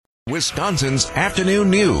Wisconsin's afternoon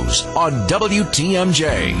news on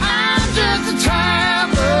WTMJ. I'm just a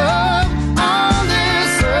traveler on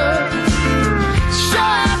this earth. Sure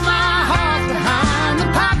has my heart behind the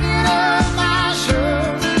pocket of my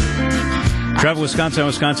shirt. Travel Wisconsin,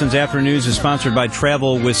 Wisconsin's afternoon news is sponsored by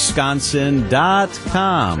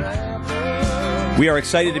TravelWisconsin.com. We are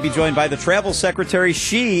excited to be joined by the Travel Secretary.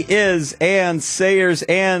 She is Ann Sayers.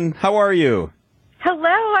 Ann, how are you?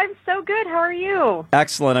 Hello, I'm so good. How are you?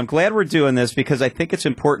 Excellent. I'm glad we're doing this because I think it's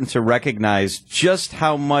important to recognize just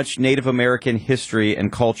how much Native American history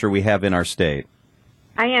and culture we have in our state.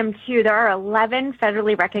 I am too. There are 11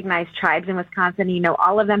 federally recognized tribes in Wisconsin. You know,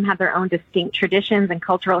 all of them have their own distinct traditions and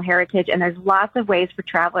cultural heritage, and there's lots of ways for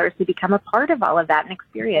travelers to become a part of all of that and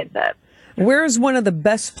experience it. Where's one of the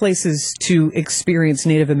best places to experience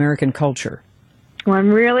Native American culture? Well,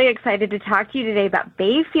 I'm really excited to talk to you today about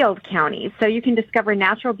Bayfield County. So you can discover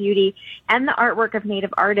natural beauty and the artwork of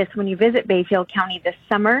Native artists when you visit Bayfield County this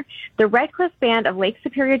summer. The Red Cliff Band of Lake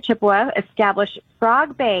Superior, Chippewa established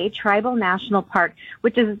Frog Bay Tribal National Park,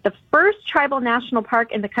 which is the first tribal national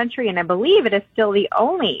park in the country, and I believe it is still the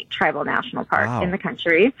only tribal national park in the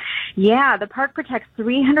country. Yeah, the park protects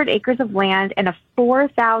 300 acres of land and a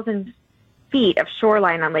 4,000 feet of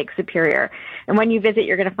shoreline on Lake Superior. And when you visit,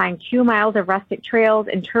 you're going to find 2 miles of rustic trails,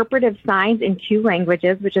 interpretive signs in 2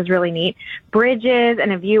 languages, which is really neat, bridges,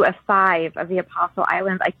 and a view of 5 of the Apostle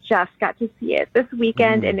Islands. I just got to see it this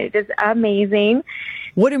weekend, and it is amazing.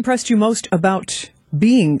 What impressed you most about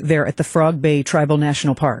being there at the Frog Bay Tribal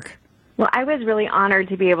National Park? Well, I was really honored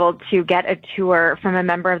to be able to get a tour from a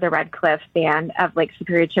member of the Red Cliff Band of Lake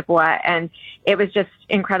Superior, Chippewa, and it was just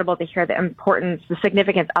incredible to hear the importance, the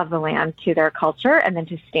significance of the land to their culture, and then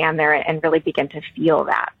to stand there and really begin to feel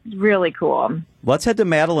that. It's really cool. Let's head to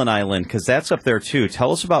Madeline Island, because that's up there, too.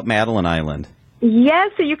 Tell us about Madeline Island.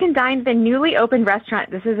 Yes, so you can dine at the newly opened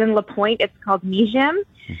restaurant. This is in La Pointe. It's called Mijim,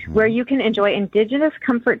 where you can enjoy indigenous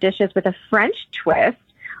comfort dishes with a French twist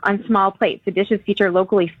on small plates. The dishes feature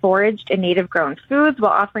locally foraged and native-grown foods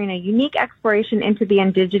while offering a unique exploration into the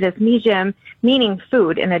indigenous Mijim, meaning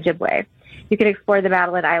food in Ojibwe. You can explore the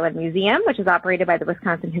Madeline Island Museum, which is operated by the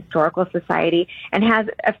Wisconsin Historical Society and has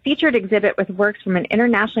a featured exhibit with works from an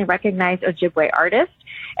internationally recognized Ojibwe artist,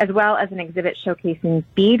 as well as an exhibit showcasing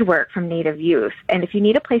beadwork from Native youth. And if you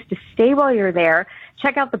need a place to stay while you're there,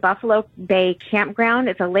 check out the Buffalo Bay Campground.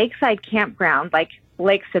 It's a lakeside campground, like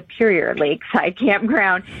Lake Superior Lakeside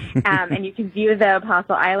Campground, and you can view the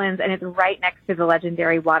Apostle Islands, and it's right next to the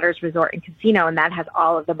legendary Waters Resort and Casino, and that has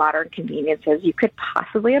all of the modern conveniences you could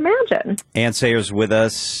possibly imagine. Ann Sayers with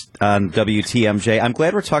us on WTMJ. I'm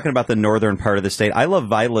glad we're talking about the northern part of the state. I love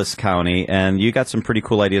Vilas County, and you got some pretty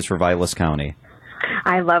cool ideas for Vilas County.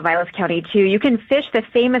 I love Vilas County, too. You can fish the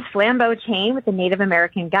famous Flambeau chain with a Native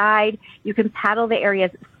American guide. You can paddle the area's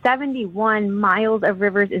 71 miles of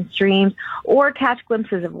rivers and streams, or catch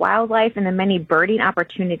glimpses of wildlife and the many birding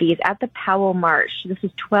opportunities at the Powell Marsh. This is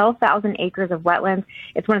 12,000 acres of wetlands.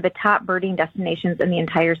 It's one of the top birding destinations in the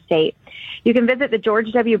entire state. You can visit the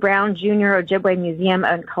George W. Brown Jr. Ojibwe Museum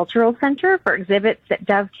and Cultural Center for exhibits that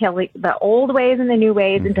dovetail the old ways and the new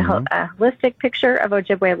ways into a holistic picture of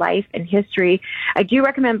Ojibwe life and history. I do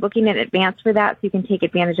recommend booking in advance for that so you can take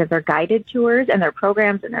advantage of their guided tours and their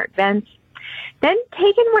programs and their events. Then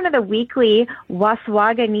take in one of the weekly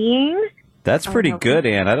Waswaganing. That's pretty good,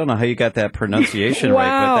 Ann. I don't know how you got that pronunciation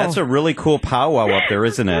right, but that's a really cool powwow up there,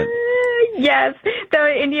 isn't it? Yes,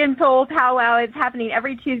 the Indian Soul Powwow is happening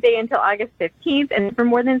every Tuesday until August 15th, and for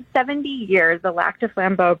more than 70 years, the Lac du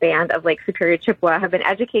Flambeau Band of Lake Superior, Chippewa have been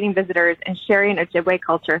educating visitors and sharing Ojibwe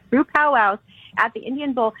culture through powwows at the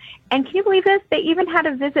Indian Bowl. And can you believe this? They even had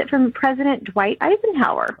a visit from President Dwight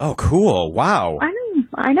Eisenhower. Oh, cool. Wow.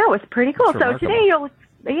 I know. It's pretty cool. That's so today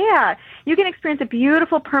you can experience a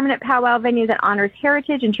beautiful permanent powwow venue that honors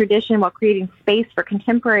heritage and tradition while creating space for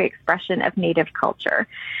contemporary expression of Native culture.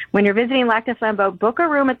 When you're visiting Lac du Flambeau, book a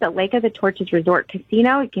room at the Lake of the Torches Resort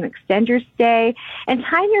Casino. You can extend your stay and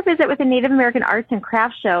time your visit with a Native American arts and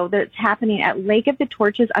crafts show that's happening at Lake of the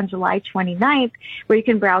Torches on July 29th, where you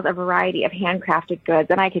can browse a variety of handcrafted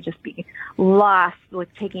goods. And I could just be lost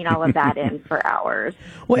with taking all of that in for hours.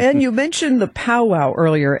 Well, and you mentioned the powwow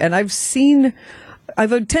earlier, and I've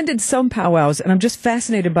attended some powwows, and I'm just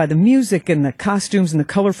fascinated by the music and the costumes and the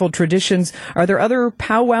colorful traditions. Are there other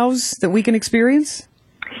powwows that we can experience?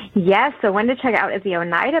 Yes, so one to check out is the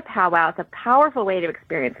Oneida Powwow. It's a powerful way to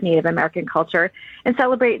experience Native American culture and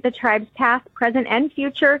celebrate the tribe's past, present, and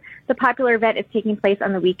future. The popular event is taking place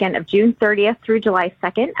on the weekend of June 30th through July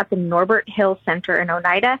 2nd at the Norbert Hill Center in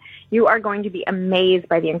Oneida. You are going to be amazed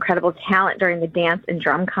by the incredible talent during the dance and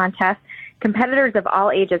drum contest. Competitors of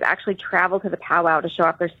all ages actually travel to the powwow to show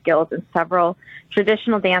off their skills in several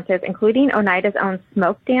traditional dances, including Oneida's own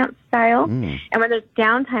smoke dance style. And when there's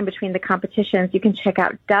downtime between the competitions, you can check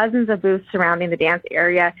out dozens of booths surrounding the dance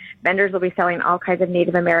area. Vendors will be selling all kinds of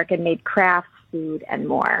Native American-made crafts, food, and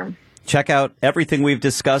more. Check out everything we've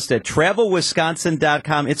discussed at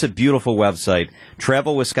TravelWisconsin.com. It's a beautiful website,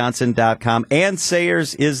 TravelWisconsin.com. Ann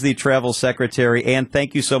Sayers is the travel secretary. Ann,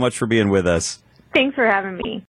 thank you so much for being with us. Thanks for having me.